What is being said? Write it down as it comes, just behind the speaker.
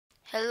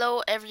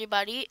Hello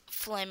everybody,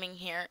 Flaming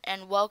here,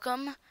 and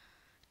welcome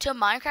to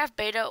Minecraft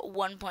Beta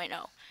 1.0.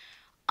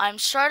 I'm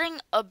starting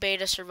a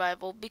beta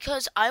survival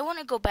because I want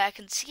to go back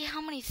and see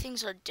how many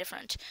things are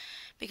different.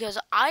 Because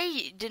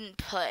I didn't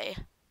play.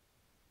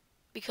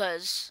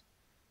 Because,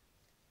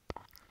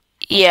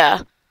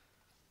 yeah.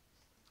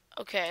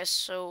 Okay,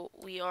 so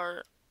we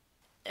are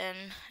in,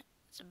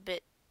 it's a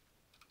bit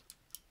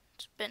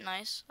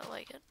nice, I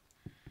like it.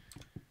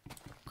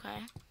 Okay.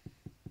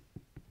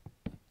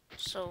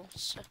 So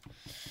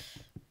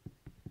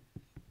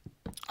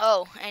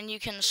oh, and you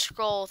can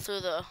scroll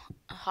through the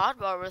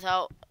hotbar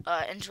without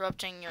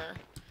interrupting your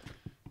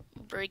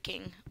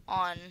breaking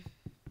on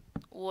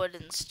wood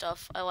and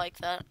stuff. I like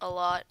that a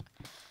lot.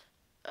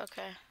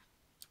 Okay.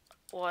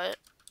 What?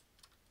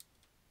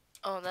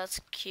 Oh,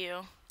 that's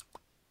cute.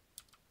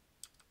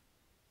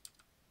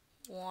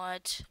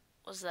 What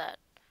was that?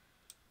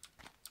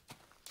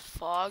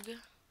 Fog?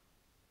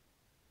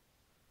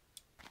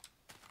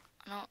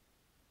 I don't...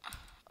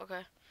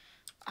 Okay.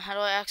 How do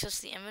I access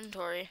the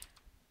inventory?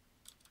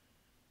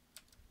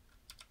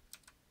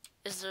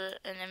 Is there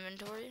an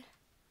inventory?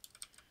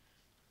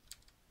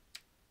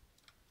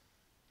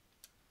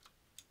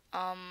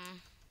 Hold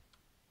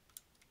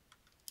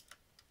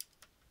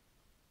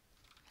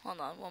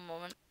on one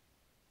moment.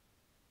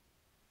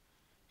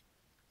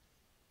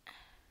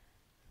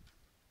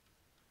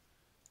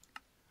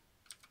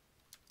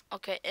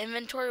 Okay,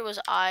 inventory was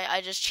I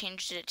just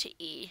changed it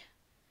to E.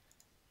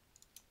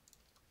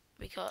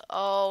 Because,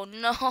 oh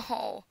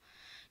no!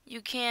 You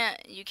can't,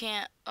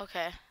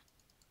 okay.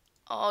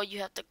 Oh, you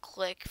have to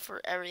click for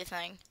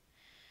everything.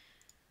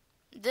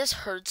 This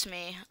hurts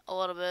me a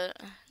little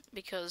bit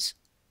because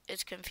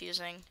it's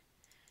confusing.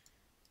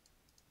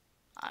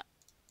 I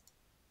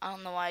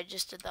don't know why I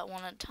just did that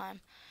one at a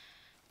time.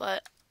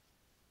 But,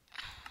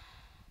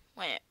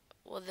 wait,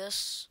 will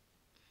this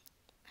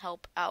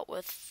help out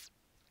with...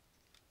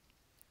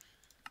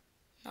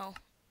 No.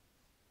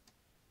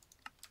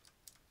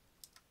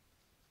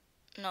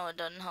 No, it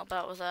doesn't help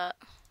out with that.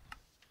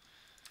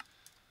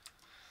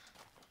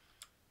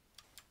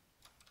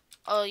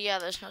 Oh yeah,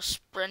 there's no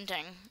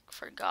sprinting.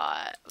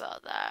 Forgot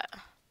about that.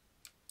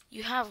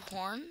 You have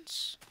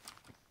horns?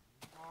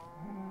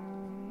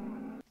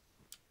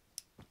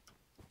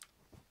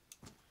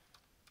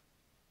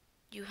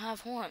 You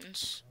have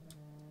horns.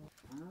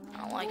 I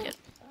don't like it.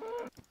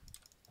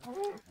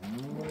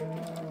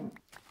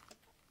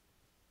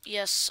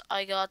 Yes,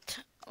 I got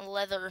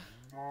leather.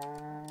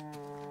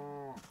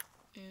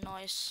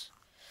 Nice.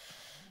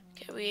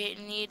 Okay, we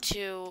need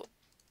to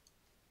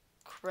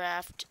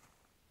craft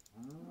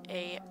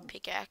a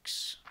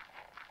pickaxe.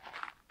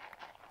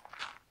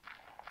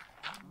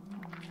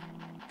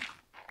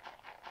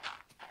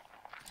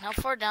 How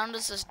far down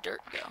does this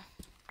dirt go?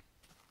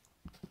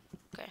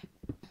 Okay.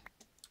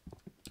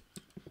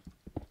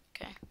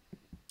 Okay.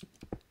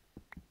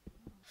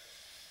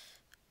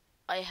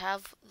 I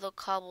have the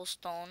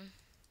cobblestone.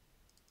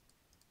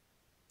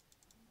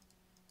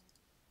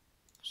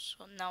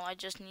 So now I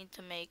just need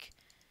to make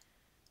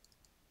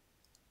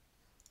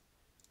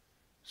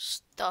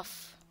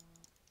stuff.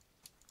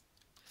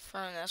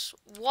 Furnace.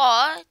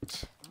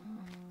 What?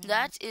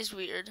 That is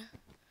weird.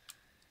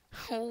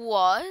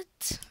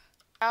 What?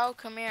 Ow,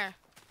 come here.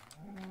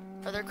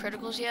 Are there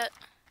criticals yet?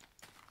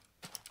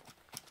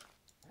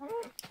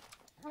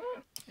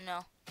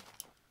 No.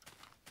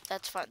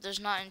 That's fine. There's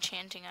not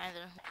enchanting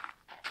either.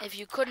 If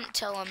you couldn't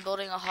tell, I'm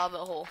building a hobbit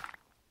hole.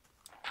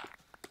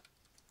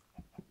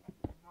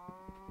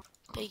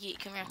 Piggy,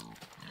 come here.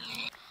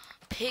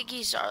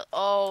 Piggies are...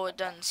 Oh, it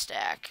doesn't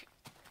stack.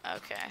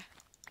 Okay.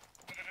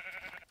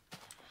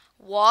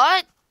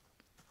 What?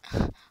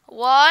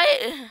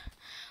 What?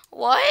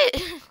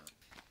 What?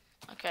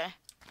 Okay.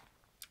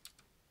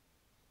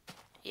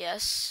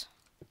 Yes.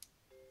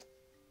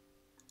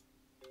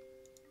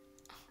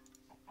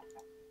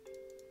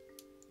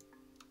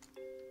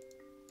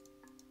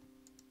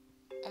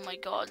 Oh my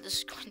god, this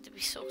is going to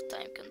be so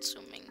time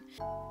consuming.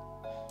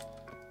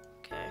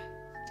 Okay.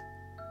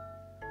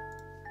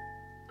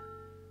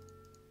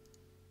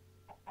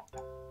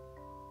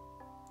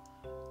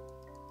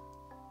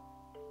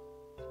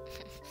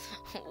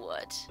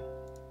 What?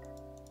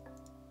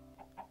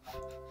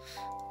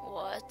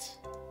 What?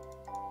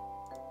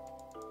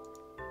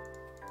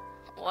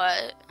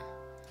 What?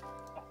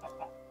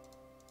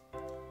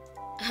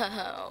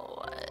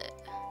 What?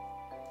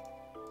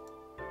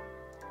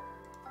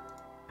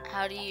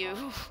 How do you...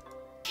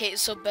 Okay,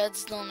 so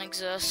beds don't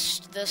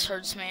exist. This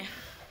hurts me.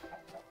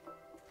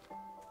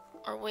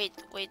 Or wait.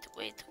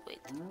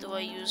 Do I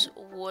use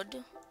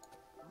wood?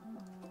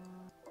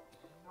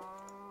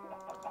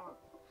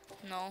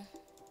 No.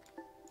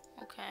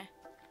 Okay.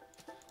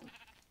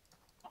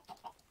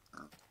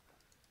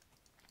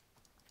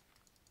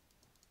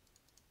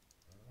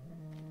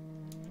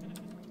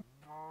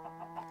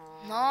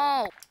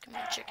 No! Come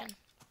here, chicken.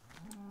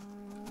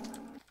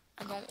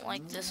 I don't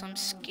like this. I'm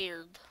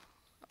scared.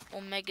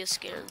 Omega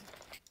scared.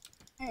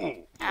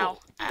 Ow,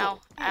 ow,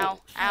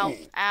 ow, ow,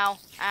 ow,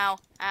 ow,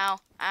 ow,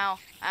 ow,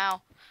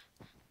 ow.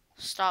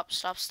 Stop,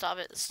 stop, stop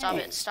it, stop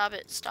it, stop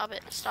it, stop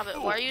it, stop it.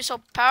 Why are you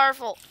so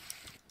powerful?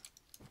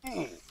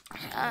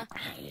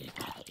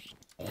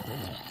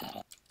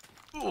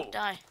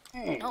 Die.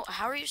 No,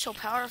 how are you so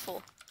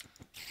powerful?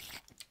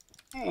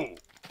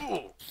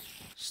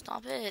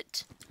 Stop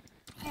it.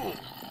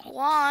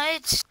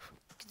 What?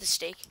 Get the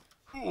steak.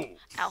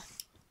 Ow.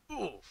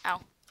 Ow.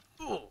 Ow.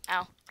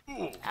 Ow.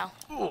 Ow.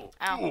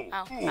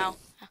 Ow. Ow.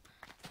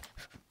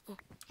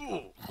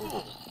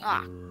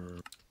 Ah.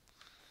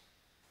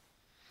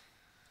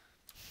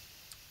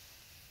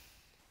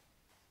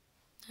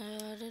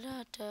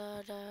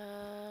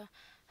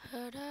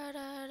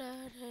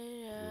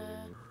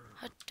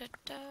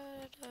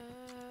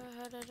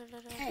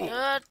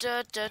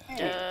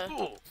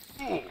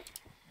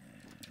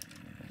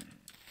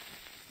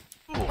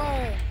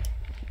 Boom.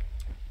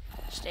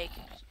 Steak.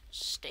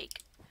 Steak.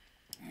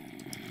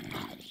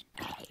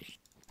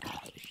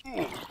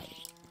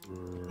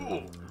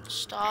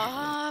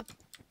 Stop.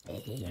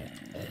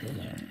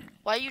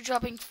 Why are you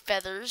dropping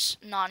feathers,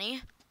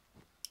 Nani?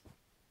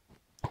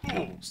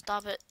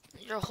 Stop it.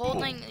 You're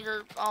holding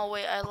your... Oh,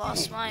 wait, I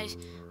lost my...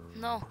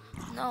 No,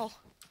 no.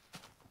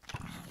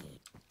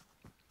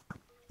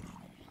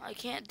 I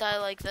can't die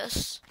like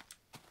this.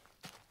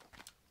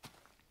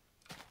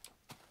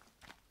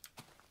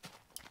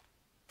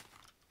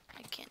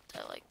 I can't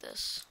die like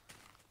this.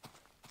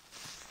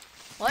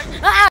 What?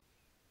 Ah!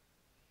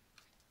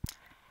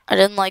 I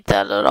didn't like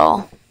that at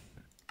all.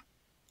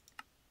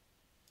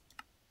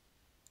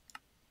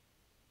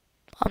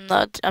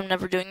 I'm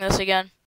never doing this again.